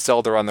they've got this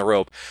elder on the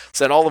rope,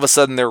 so then all of a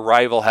sudden their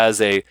rival has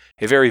a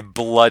very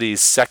bloody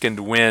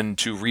second wind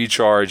to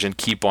recharge and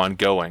keep on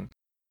going.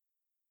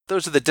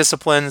 Those are the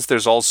disciplines.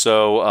 There's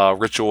also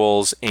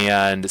rituals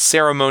and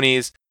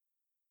ceremonies.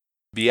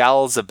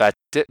 Beelzebub,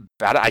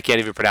 I can't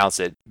even pronounce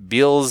it.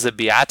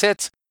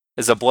 Beelzebiatit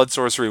is a Blood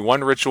Sorcery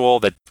 1 ritual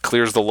that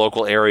clears the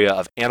local area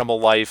of animal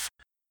life.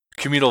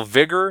 Communal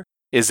Vigor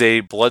is a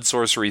Blood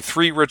Sorcery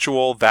 3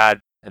 ritual that,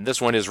 and this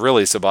one is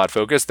really Sabbat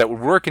focused, that would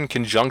work in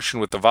conjunction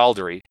with the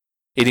Valdyrie.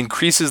 It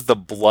increases the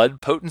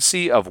blood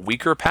potency of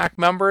weaker pack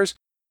members,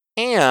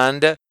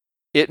 and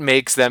it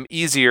makes them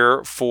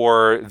easier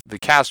for the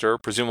caster,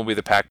 presumably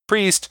the pack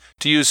priest,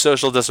 to use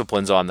social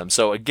disciplines on them.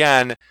 So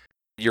again,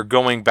 you're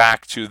going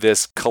back to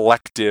this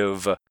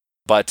collective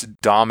but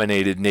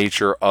dominated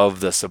nature of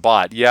the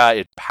Sabbat. Yeah,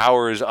 it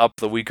powers up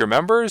the weaker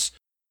members,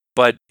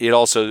 but it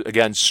also,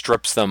 again,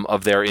 strips them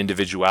of their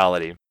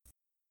individuality.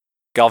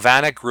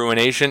 Galvanic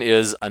Ruination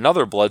is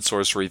another Blood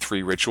Sorcery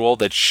 3 ritual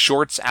that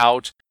shorts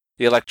out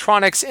the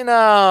electronics in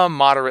a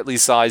moderately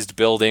sized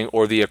building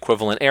or the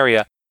equivalent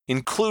area,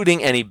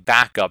 including any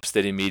backups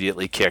that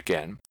immediately kick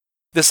in.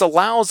 This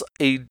allows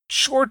a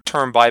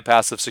short-term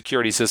bypass of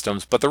security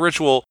systems, but the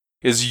ritual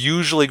is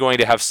usually going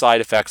to have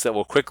side effects that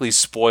will quickly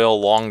spoil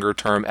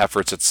longer-term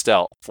efforts at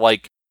stealth,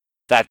 like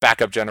that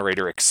backup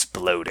generator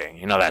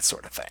exploding, that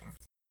sort of thing.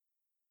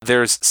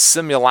 There's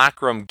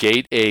Simulacrum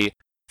Gate, a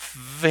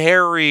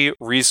very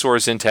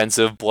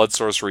resource-intensive Blood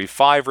Sorcery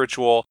 5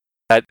 ritual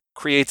that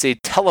creates a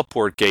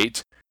teleport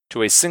gate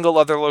to a single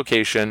other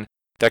location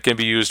that can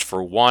be used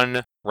for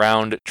one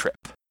round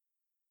trip,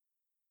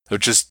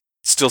 which is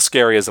still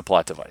scary as a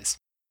plot device.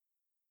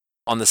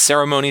 On the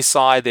ceremony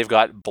side, they've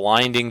got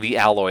Blinding the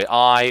Alloy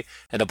Eye,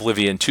 an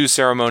Oblivion 2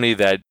 ceremony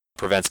that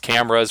prevents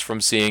cameras from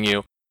seeing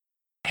you.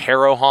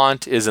 Harrow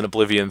Haunt is an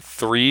Oblivion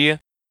 3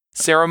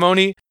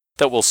 ceremony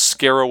that will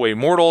scare away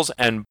mortals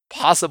and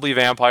possibly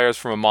vampires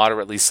from a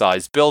moderately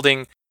sized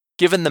building.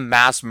 Given the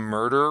mass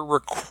murder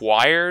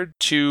required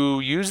to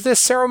use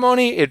this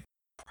ceremony, it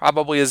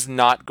probably is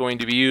not going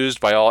to be used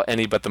by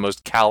any but the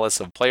most callous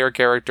of player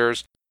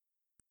characters.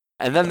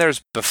 And then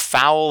there's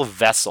Befoul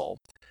Vessel,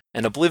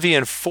 an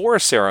Oblivion 4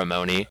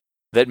 ceremony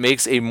that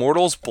makes a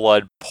mortal's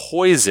blood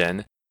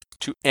poison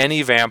to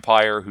any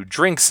vampire who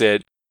drinks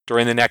it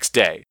during the next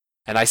day.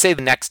 And I say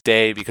the next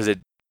day because it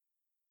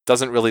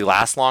doesn't really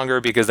last longer,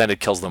 because then it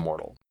kills the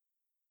mortal.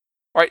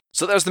 All right,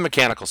 so there's the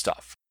mechanical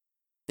stuff.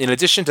 In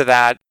addition to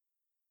that,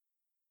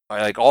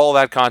 like all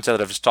that content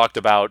that I've just talked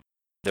about,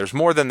 there's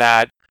more than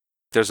that.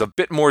 There's a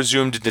bit more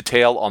zoomed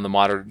detail on the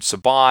modern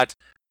Sabbat.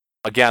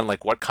 Again,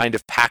 like what kind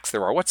of packs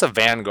there are. What's a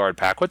Vanguard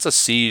pack? What's a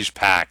Siege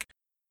pack?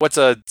 What's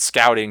a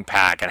Scouting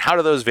pack? And how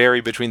do those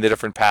vary between the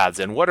different paths?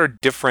 And what are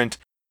different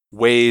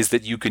ways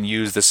that you can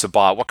use the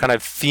Sabbat? What kind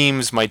of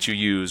themes might you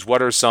use?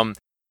 What are some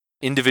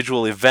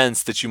individual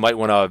events that you might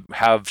want to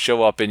have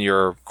show up in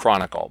your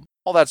chronicle?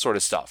 All that sort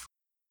of stuff.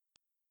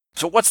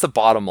 So what's the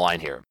bottom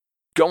line here?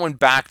 Going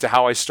back to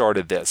how I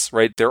started this,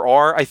 right? There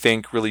are, I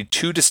think, really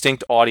two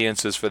distinct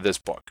audiences for this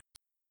book.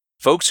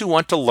 Folks who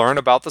want to learn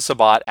about the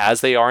Sabbat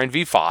as they are in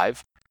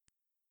V5,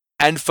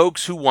 and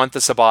folks who want the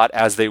Sabbat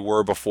as they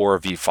were before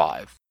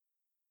V5.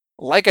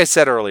 Like I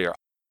said earlier,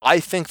 I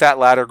think that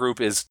latter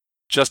group is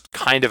just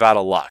kind of out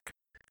of luck.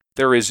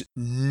 There is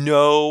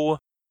no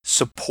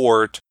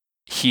support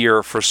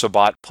here for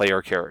Sabbat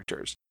player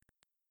characters.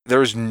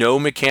 There's no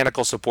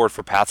mechanical support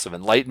for Paths of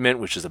Enlightenment,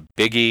 which is a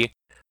biggie.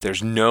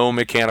 There's no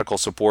mechanical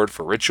support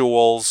for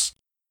rituals.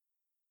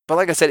 But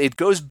like I said, it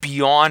goes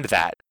beyond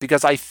that,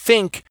 because I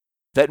think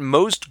that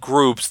most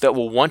groups that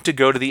will want to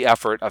go to the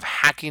effort of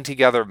hacking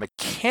together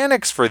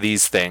mechanics for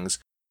these things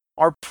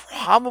are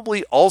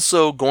probably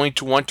also going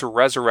to want to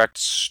resurrect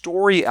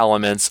story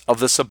elements of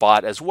the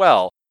Sabbat as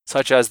well,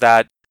 such as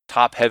that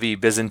top-heavy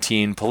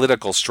Byzantine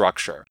political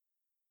structure.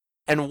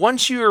 And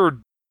once you're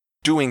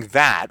doing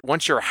that,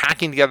 once you're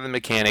hacking together the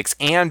mechanics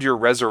and you're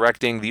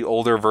resurrecting the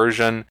older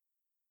version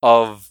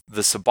of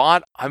the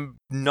Sabbat, I'm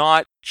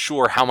not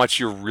sure how much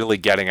you're really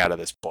getting out of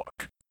this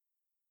book.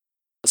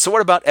 So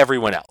what about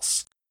everyone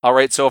else? All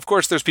right, so of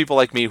course there's people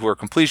like me who are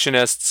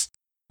completionists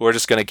who are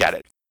just going to get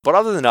it. But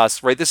other than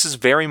us, right, this is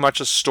very much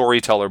a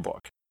storyteller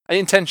book,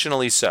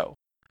 intentionally so.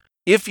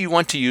 If you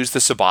want to use the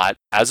Sabbat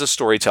as a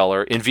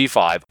storyteller in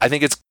V5, I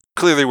think it's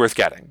clearly worth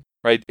getting,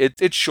 right?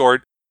 It's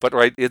short, but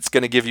right, it's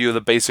going to give you the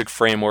basic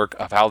framework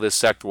of how this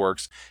sect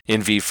works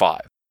in V5.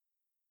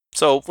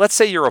 So let's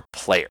say you're a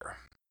player.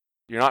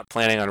 You're not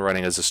planning on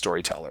running as a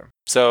storyteller.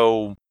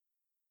 So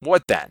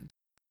what then?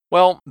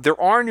 Well, there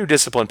are new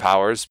discipline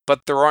powers,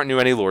 but there aren't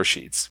any lore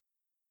sheets.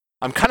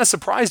 I'm kind of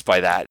surprised by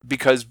that,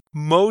 because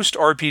most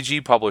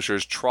RPG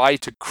publishers try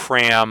to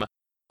cram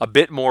a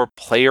bit more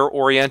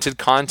player-oriented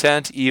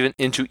content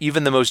into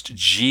even the most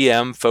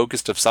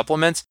GM-focused of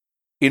supplements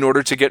in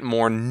order to get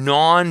more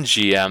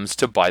non-GMs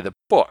to buy the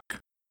book.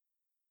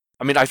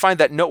 I mean, I find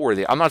that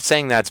noteworthy. I'm not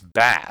saying that's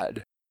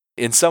bad.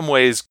 In some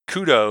ways,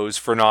 kudos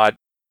for not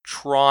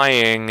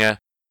trying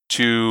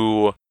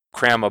to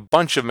cram a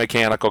bunch of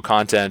mechanical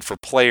content for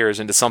players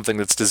into something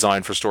that's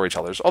designed for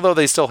storytellers, although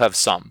they still have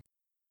some.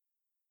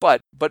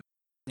 But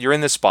you're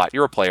in this spot,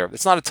 you're a player,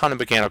 it's not a ton of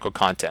mechanical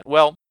content.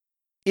 Well,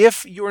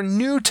 if you're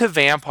new to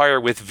Vampire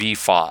with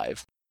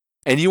V5,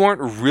 and you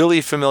aren't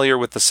really familiar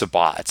with the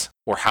Sabbat,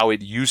 or how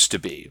it used to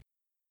be,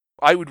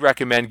 I would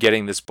recommend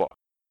getting this book.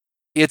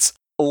 It's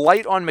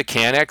light on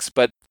mechanics,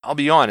 but I'll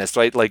be honest,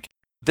 right? Like,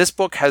 this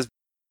book has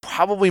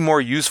probably more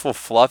useful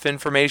fluff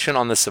information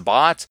on the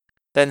Sabbat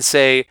than,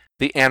 say,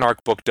 the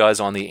Anarch book does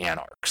on the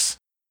Anarchs.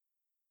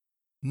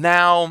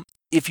 Now,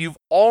 if you've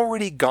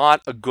already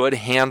got a good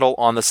handle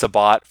on the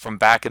Sabbat from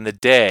back in the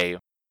day,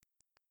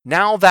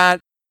 now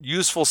that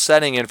useful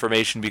setting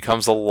information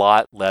becomes a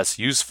lot less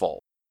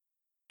useful.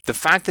 The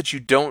fact that you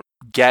don't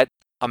get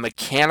a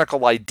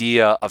mechanical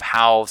idea of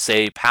how,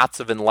 say, Paths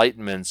of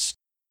Enlightenments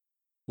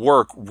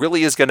work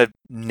really is going to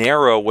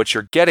narrow what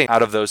you're getting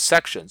out of those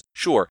sections.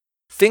 Sure,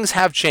 things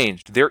have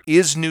changed. There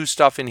is new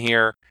stuff in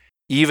here,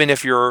 even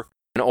if you're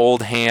an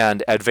old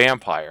hand at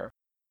Vampire.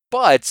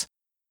 But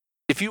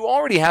if you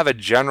already have a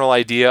general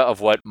idea of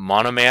what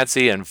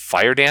monomancy and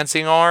fire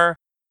dancing are,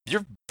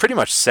 you're pretty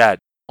much set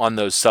on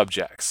those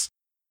subjects.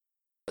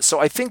 So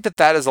I think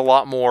that is a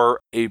lot more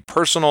a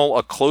personal,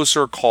 a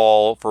closer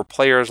call for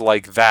players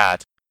like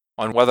that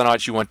on whether or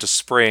not you want to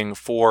spring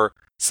for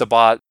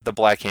Sabbat the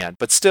Black Hand.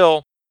 But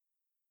still,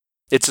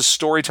 it's a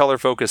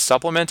storyteller-focused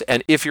supplement,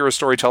 and if you're a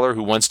storyteller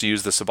who wants to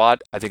use the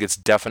Sabbat, I think it's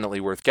definitely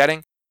worth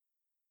getting.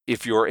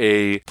 If you're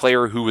a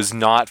player who is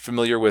not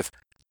familiar with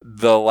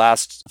the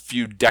last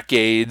few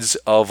decades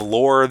of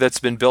lore that's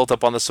been built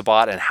up on the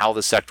Sabbat and how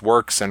the sect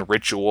works and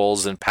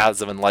rituals and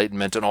paths of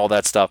enlightenment and all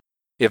that stuff,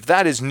 if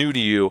that is new to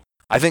you,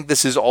 I think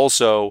this is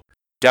also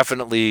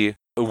definitely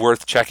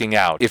worth checking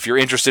out if you're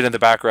interested in the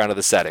background of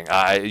the setting.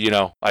 I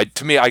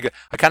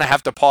kind of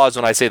have to pause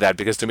when I say that,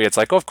 because to me it's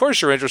like, oh, of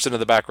course you're interested in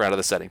the background of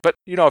the setting, but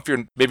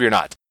maybe you're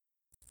not.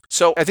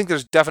 So I think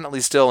there's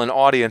definitely still an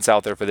audience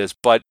out there for this,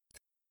 but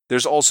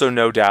there's also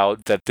no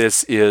doubt that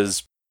this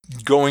is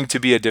going to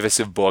be a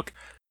divisive book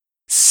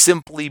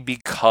simply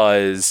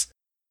because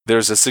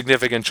there's a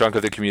significant chunk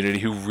of the community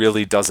who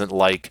really doesn't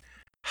like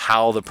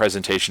how the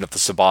presentation of the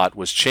Sabbat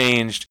was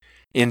changed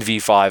in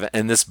V5,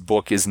 and this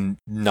book is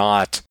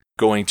not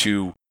going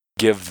to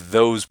give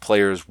those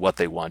players what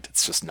they want.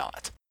 It's just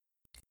not.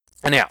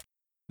 Anyhow,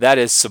 that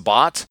is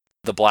Sabbat,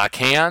 the Black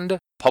Hand,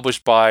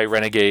 published by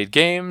Renegade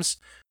Games.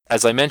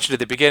 As I mentioned at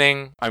the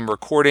beginning, I'm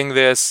recording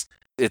this.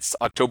 It's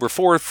October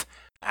 4th.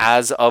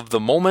 As of the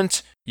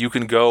moment, you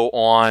can go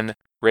on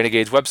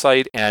Renegade's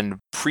website and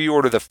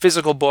pre-order the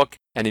physical book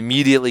and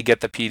immediately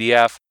get the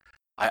PDF.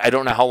 I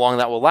don't know how long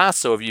that will last,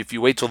 so if you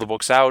wait till the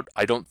book's out,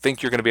 I don't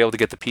think you're going to be able to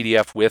get the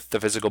PDF with the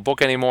physical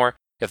book anymore,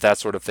 if that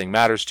sort of thing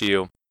matters to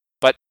you.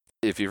 But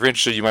if you're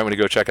interested, you might want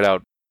to go check it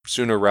out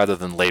sooner rather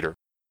than later.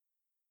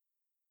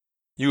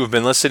 You have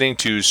been listening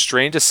to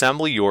Strange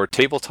Assembly, your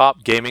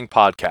tabletop gaming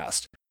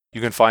podcast. You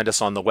can find us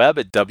on the web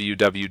at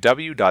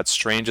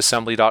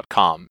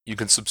www.strangeassembly.com. You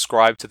can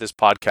subscribe to this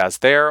podcast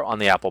there on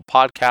the Apple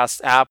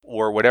Podcasts app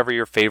or whatever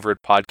your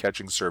favorite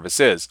podcatching service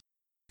is.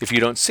 If you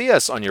don't see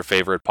us on your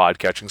favorite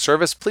podcatching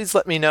service, please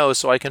let me know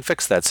so I can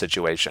fix that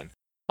situation.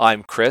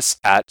 I'm Chris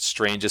at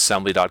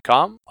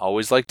strangeassembly.com.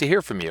 Always like to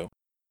hear from you.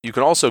 You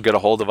can also get a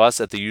hold of us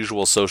at the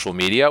usual social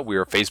media. We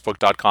are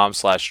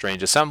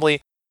facebook.com/strangeassembly,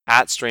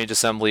 at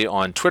strangeassembly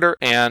on Twitter,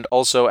 and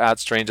also at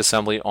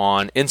strangeassembly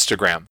on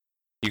Instagram.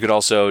 You could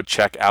also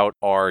check out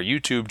our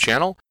YouTube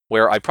channel,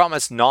 where I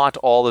promise not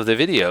all of the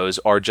videos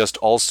are just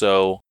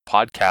also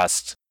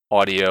podcast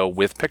audio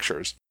with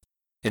pictures.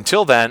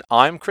 Until then,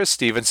 I'm Chris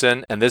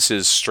Stevenson, and this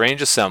is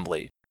Strange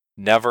Assembly.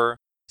 Never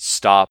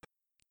stop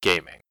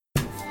gaming.